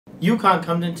UConn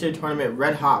comes into the tournament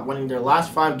red hot, winning their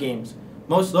last 5 games.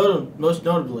 Most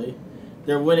notably,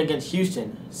 their win against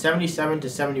Houston,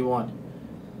 77-71,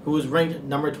 who was ranked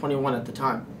number 21 at the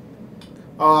time.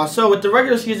 So with the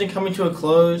regular season coming to a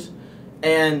close,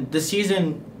 and the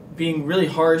season being really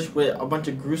harsh with a bunch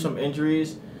of gruesome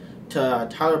injuries to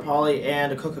Tyler Polley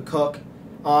and Akooka Cook,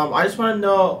 I just want to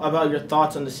know about your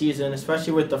thoughts on the season,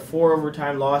 especially with the 4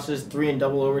 overtime losses, 3 in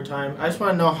double overtime. I just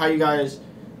want to know how you guys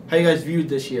viewed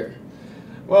this year.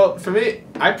 Well, for me,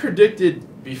 I predicted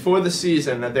before the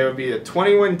season that there would be a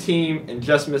 21 team and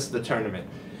just miss the tournament.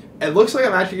 It looks like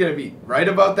I'm actually going to be right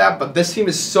about that, but this team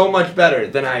is so much better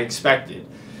than I expected.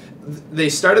 They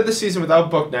started the season without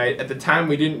Book Knight. At the time,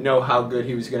 we didn't know how good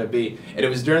he was going to be, and it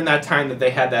was during that time that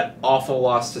they had that awful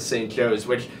loss to St. Joe's,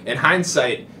 which, in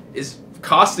hindsight, is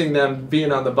costing them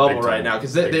being on the bubble right now,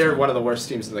 because they're one of the worst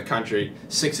teams in the country,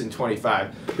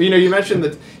 6-25. But you mentioned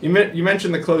that you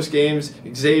mentioned the close games: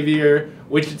 Xavier,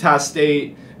 Wichita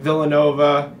State,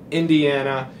 Villanova,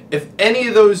 Indiana. If any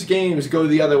of those games go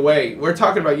the other way, we're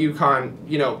talking about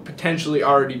UConn, potentially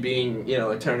already being,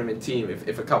 a tournament team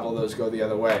if a couple of those go the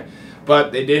other way.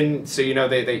 But they didn't, so,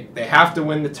 they have to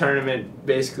win the tournament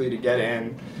basically to get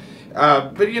in.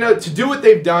 But, to do what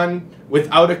they've done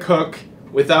without a Cook,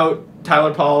 without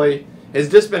Tyler Polley, has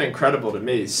just been incredible to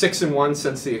me. 6-1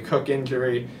 since the Cook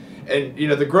injury. And,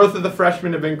 the growth of the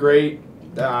freshmen have been great.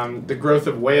 The growth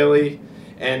of Whaley.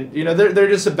 And they're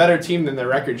just a better team than their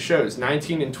record shows,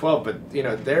 19-12. But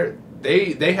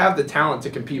they have the talent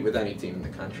to compete with any team in the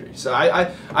country. So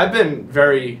I've been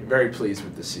very, very pleased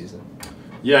with this season.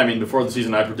 Yeah, before the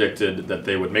season I predicted that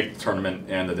they would make the tournament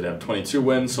and that they'd have 22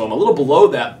 wins. So I'm a little below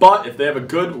that. But if they have a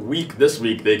good week this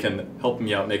week, they can help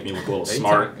me out, make me look a little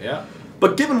smart. Yeah.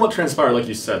 But given what transpired, like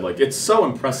you said, it's so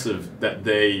impressive that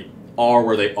they are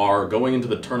where they are going into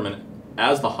the tournament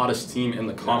as the hottest team in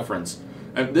the conference. Yeah.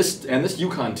 And this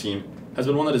UConn team has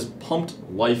been one that has pumped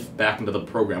life back into the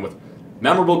program with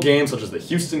memorable games such as the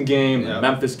Houston game, the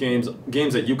Memphis games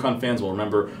that UConn fans will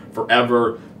remember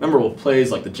forever. Memorable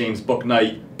plays like the James Book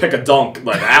Knight pick a dunk,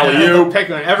 like alley-oop. Pick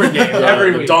on every game,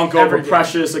 every week. The dunk over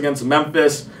Precious against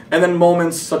Memphis. And then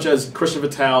moments such as Christian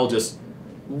Vitale just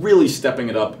really stepping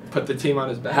it up. Put the team on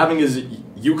his back. Having his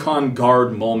UConn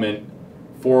guard moment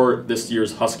for this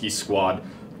year's Husky squad.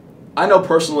 I know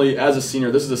personally, as a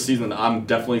senior, this is a season that I'm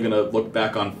definitely going to look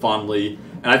back on fondly.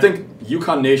 And I think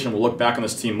UConn Nation will look back on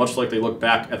this team much like they look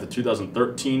back at the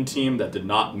 2013 team that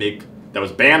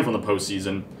was banned from the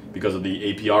postseason because of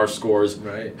the APR scores.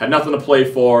 Right. Had nothing to play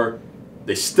for.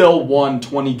 They still won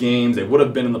 20 games. They would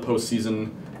have been in the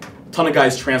postseason. A ton of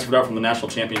guys transferred out from the national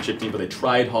championship team, but they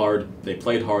tried hard. They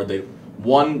played hard. They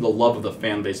won the love of the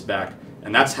fan base back.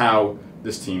 And that's how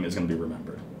this team is going to be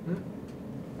remembered.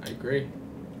 I agree.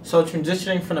 So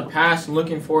transitioning from the past and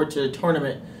looking forward to the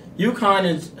tournament, UConn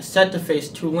is set to face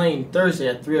Tulane Thursday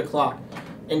at 3 o'clock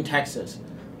in Texas.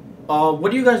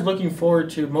 What are you guys looking forward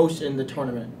to most in the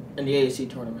tournament, in the AAC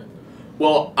tournament?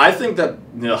 Well, I think that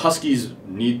the Huskies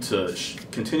need to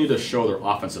continue to show their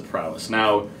offensive prowess.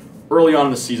 Now, early on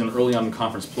in the season, early on in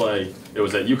conference play, it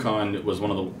was that UConn was one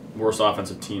of the worst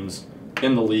offensive teams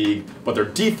in the league, but their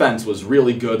defense was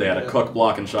really good. They had a Cook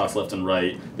blocking shots left and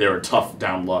right. They were tough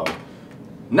down low.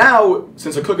 Now,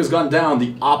 since a Cook has gone down,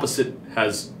 the opposite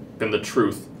has been the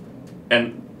truth.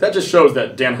 And that just shows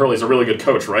that Dan Hurley's a really good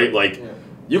coach, right?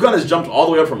 UConn has jumped all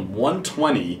the way up from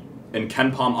 120 in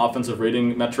Ken Palm offensive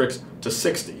rating metrics to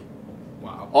 60.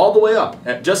 Wow. All the way up,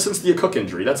 just since the Cook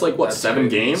injury. That's 7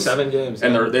 games? 7 games,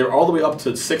 And they're all the way up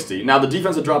to 60. Now, the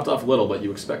defense had dropped off a little, but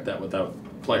you expect that without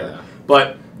player. Yeah.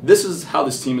 But this is how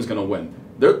this team is going to win.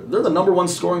 They're the number 1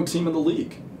 scoring team in the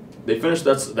league. They finished.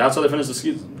 That's how they finished the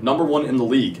season. Number 1 in the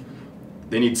league.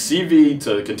 They need CV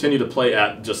to continue to play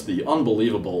at just the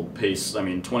unbelievable pace.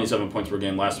 27 points per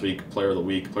game last week. Player of the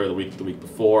week the week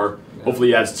before. Yeah. Hopefully,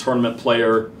 he adds tournament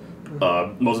player,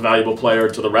 most valuable player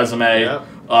to the resume.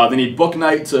 Yeah. They need Book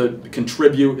Knight to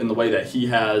contribute in the way that he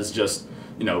has. Just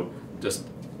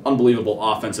unbelievable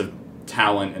offensive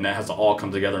talent, and that has to all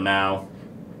come together now.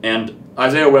 And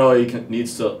Isaiah Whaley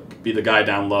needs to be the guy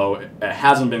down low. It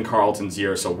hasn't been Carlton's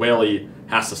year, so Whaley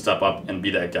has to step up and be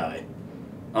that guy.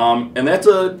 And they have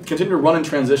to continue to run in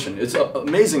transition. It's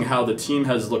amazing how the team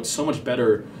has looked so much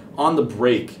better on the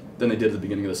break than they did at the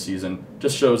beginning of the season.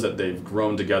 Just shows that they've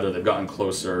grown together, they've gotten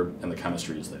closer, and the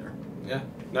chemistry is there. Yeah,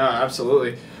 no,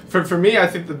 absolutely. For me, I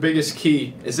think the biggest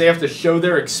key is they have to show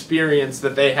their experience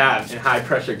that they have in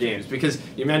high-pressure games. Because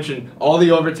you mentioned all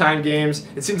the overtime games.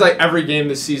 It seems like every game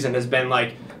this season has been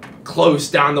close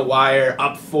down the wire,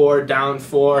 up 4, down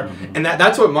 4, and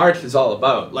that's what March is all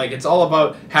about. Like, it's all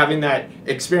about having that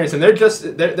experience, and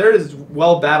they're as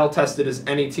well battle tested as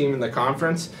any team in the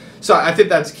conference. So I think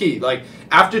that's key. Like,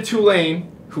 after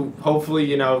Tulane, who hopefully,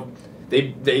 you know,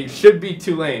 they should beat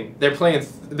Tulane. They're going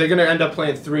to end up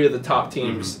playing 3 of the top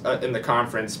teams in the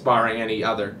conference, barring any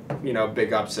other, you know,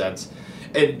 big upsets.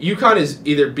 And UConn is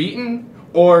either beaten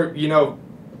or, you know,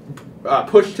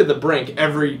 pushed to the brink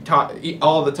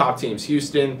all the top teams,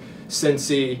 Houston,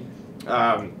 Cincy,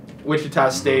 Wichita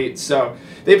State. So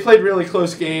they played really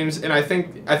close games, and I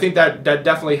think that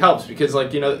definitely helps because,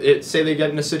 like, you know, say they get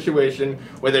in a situation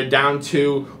where they're down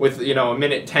 2 with, you know, a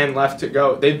minute 10 left to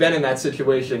go. They've been in that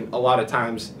situation a lot of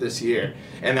times this year,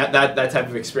 and that type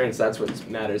of experience, that's what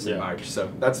matters in March.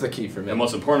 So that's the key for me. And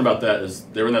what's important about that is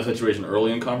they were in that situation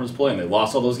early in conference play, and they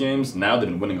lost all those games. Now they've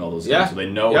been winning all those games, so they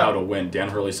know how to win. Dan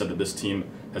Hurley said that this team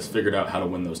has figured out how to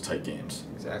win those tight games.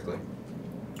 Exactly.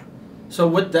 So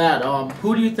with that,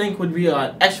 who do you think would be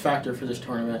an X factor for this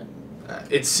tournament?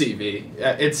 It's CV.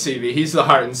 It's CV. He's the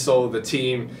heart and soul of the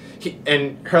team.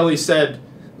 And Hurley said,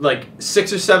 like,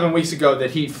 6 or 7 weeks ago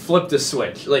that he flipped a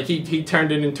switch. Like, he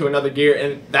turned it into another gear,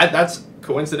 and that's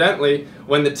coincidentally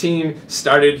when the team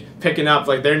started picking up.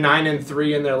 Like, they're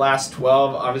 9-3 in their last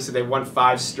 12. Obviously, they won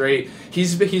 5 straight.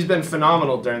 He's been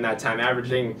phenomenal during that time,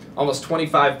 averaging almost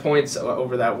 25 points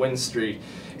over that win streak.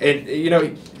 And, you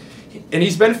know, and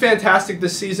he's been fantastic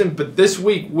this season, but this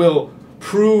week will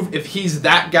prove if he's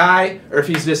that guy or if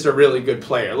he's just a really good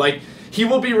player. Like, he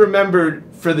will be remembered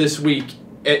for this week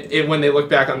when they look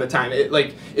back on the time.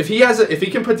 Like, if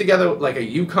he can put together like a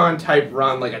UConn type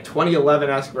run, like a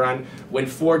 2011-esque run, win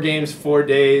 4 games, 4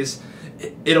 days,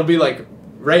 it'll be like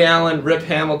Ray Allen, Rip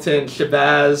Hamilton,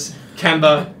 Shabazz,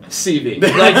 Kemba, CV.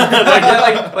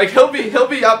 Like he'll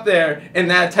be up there in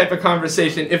that type of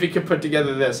conversation if he could put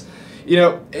together this. You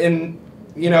know, and,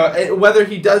 you know, whether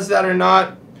he does that or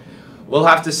not, we'll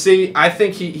have to see. I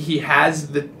think he has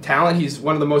the talent. He's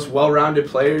one of the most well-rounded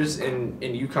players in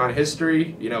UConn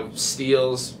history. You know,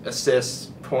 steals,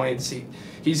 assists, points.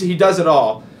 He does it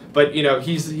all. But, you know,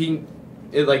 he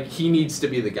needs to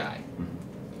be the guy.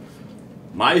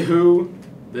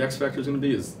 The X factor is going to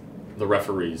be is the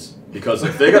referees. Because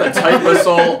if they got a tight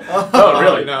whistle,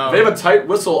 really? No. If they have a tight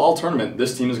whistle all tournament,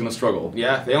 this team is going to struggle.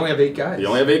 Yeah, they only have 8 guys. They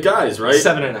only have 8 guys, right?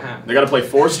 7.5. They got to play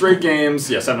 4 straight games.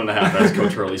 Yeah, 7.5, as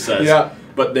Coach Hurley says. Yeah.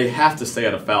 But they have to stay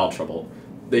out of foul trouble.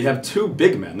 They have 2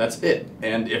 big men. That's it.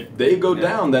 And if they go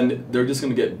down, then they're just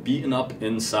going to get beaten up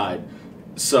inside.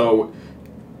 So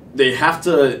they have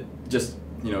to just,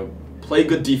 you know, play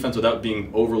good defense without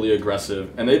being overly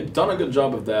aggressive. And they've done a good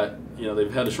job of that. You know,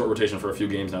 they've had a short rotation for a few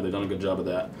games now. They've done a good job of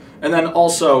that. And then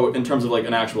also, in terms of like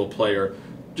an actual player,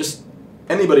 just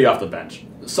anybody off the bench.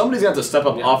 Somebody's going to have to step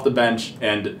up off the bench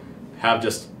and have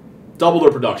just double their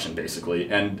production,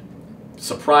 basically, and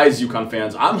surprise UConn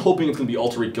fans. I'm hoping it's going to be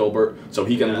Alterique Gilbert, so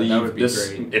he can leave this.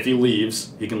 Great. If he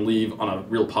leaves, he can leave on a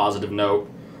real positive note.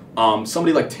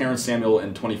 Somebody like Terrence Samuel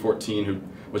in 2014, who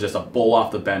was just a bull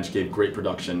off the bench, gave great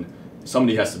production.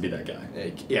 Somebody has to be that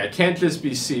guy. Yeah, it can't just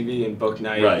be CV and Book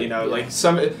Knight. Right. You know, like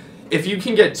if you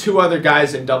can get 2 other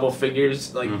guys in double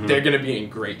figures, like they're going to be in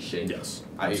great shape. Yes,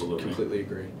 absolutely. I completely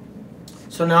agree.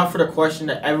 So now for the question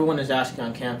that everyone is asking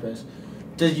on campus.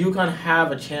 Does UConn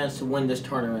have a chance to win this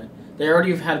tournament? They already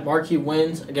have had marquee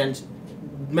wins against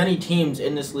many teams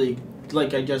in this league,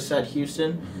 like I just said,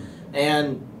 Houston.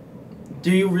 And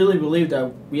do you really believe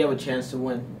that we have a chance to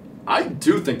win? I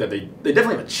do think that they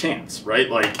definitely have a chance, right?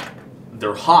 Like,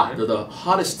 they're hot. They're the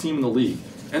hottest team in the league.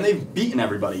 And they've beaten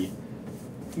everybody,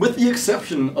 with the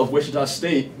exception of Wichita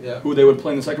State, who they would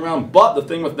play in the second round. But the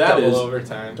thing with that is... Double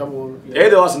overtime. A,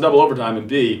 they lost in double overtime, and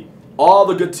B, all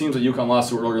the good teams that UConn lost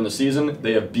to earlier in the season,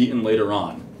 they have beaten later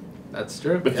on. That's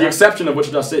true. With the exception of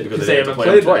Wichita State, because they have to play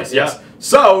them twice. Yes.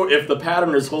 So, if the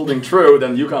pattern is holding true,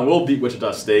 then UConn will beat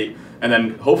Wichita State, and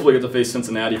then hopefully get to face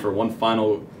Cincinnati for one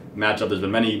final matchup. There's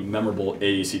been many memorable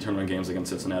AAC tournament games against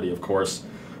Cincinnati, of course.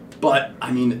 But,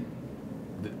 I mean,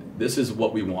 this is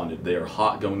what we wanted. They are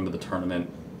hot going into the tournament.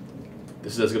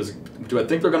 This is as good as... Do I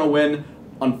think they're going to win?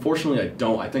 Unfortunately, I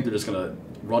don't. I think they're just going to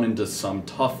run into some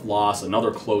tough loss,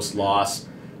 another close loss.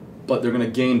 But they're going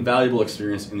to gain valuable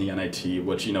experience in the NIT,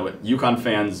 which, you know, UConn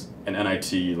fans and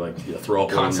NIT, like, throw up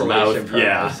in your mouth.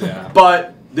 Yeah.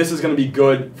 But this is going to be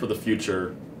good for the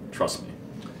future. Trust me.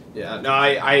 Yeah, no,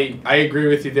 I agree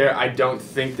with you there. I don't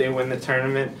think they win the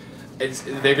tournament.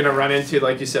 They're going to run into,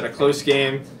 like you said, a close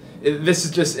game. This is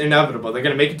just inevitable. They're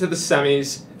going to make it to the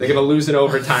semis. They're going to lose in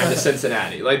overtime to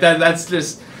Cincinnati. Like that's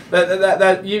just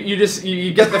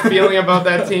you get the feeling about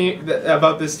that team,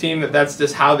 about this team, that's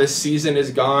just how this season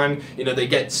is gone. You know, they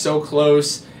get so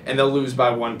close and they'll lose by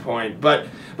 1 point. But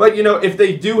you know, if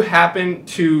they do happen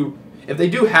to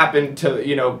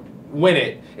you know, win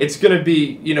it, it's gonna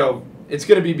be, you know, it's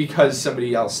gonna be because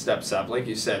somebody else steps up, like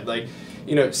you said, like,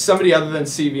 you know, somebody other than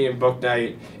CV and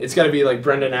Booknight. It's got to be like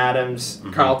Brendan Adams,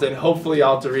 Carlton, hopefully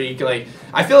Alterique. Like,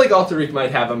 I feel like Alterique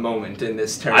might have a moment in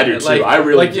this tournament. I do too. Like, I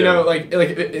really do. You know, like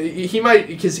he might,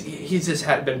 because he's just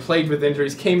been plagued with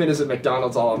injuries. Came in as a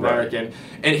McDonald's All-American,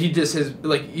 and he just has,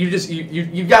 like, you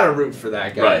got to root for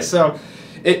that guy. Right. So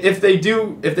if they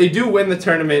do win the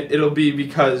tournament, it'll be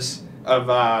because of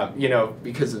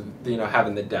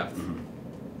having the depth. Mm-hmm.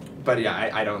 But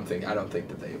yeah, I don't think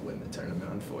that they win the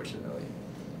tournament, unfortunately.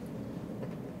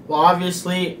 Well,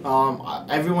 obviously,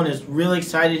 everyone is really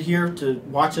excited here to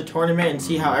watch the tournament and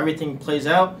see how everything plays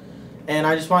out. And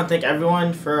I just want to thank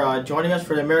everyone for joining us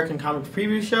for the American Comics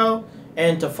Preview Show,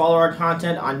 and to follow our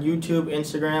content on YouTube,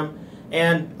 Instagram,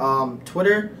 and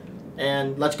Twitter.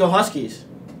 And let's go Huskies!